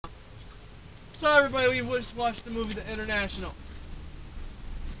tell everybody we just watched the movie The International.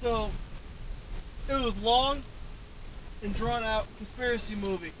 So, it was long and drawn out conspiracy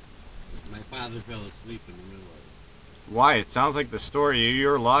movie. My father fell asleep in the middle of it. Why? It sounds like the story of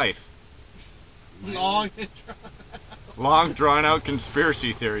your life. Long and drawn out. Long, drawn-out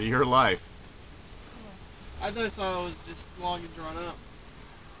conspiracy theory, your life. I thought it was just long and drawn out.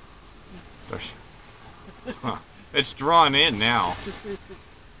 Huh. It's drawn in now.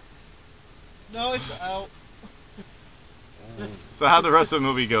 No, it's out. So how'd the rest of the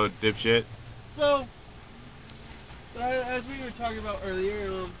movie go, dipshit? So as we were talking about earlier,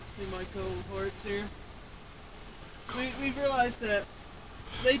 in my cohorts here, we realized that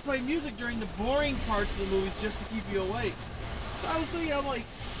they play music during the boring parts of the movies just to keep you awake. So I was thinking, I'm like,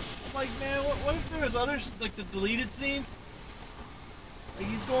 man, what if there was others, like the deleted scenes? Like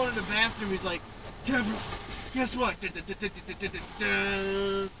he's going to the bathroom, he's like, guess what?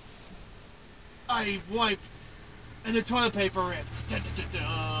 I wiped and the toilet paper rips.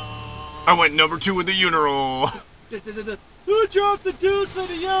 I went number 2 with the urinal. Who dropped the deuce in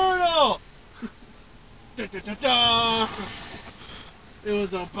the urinal? It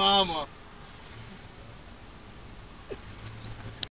was Obama.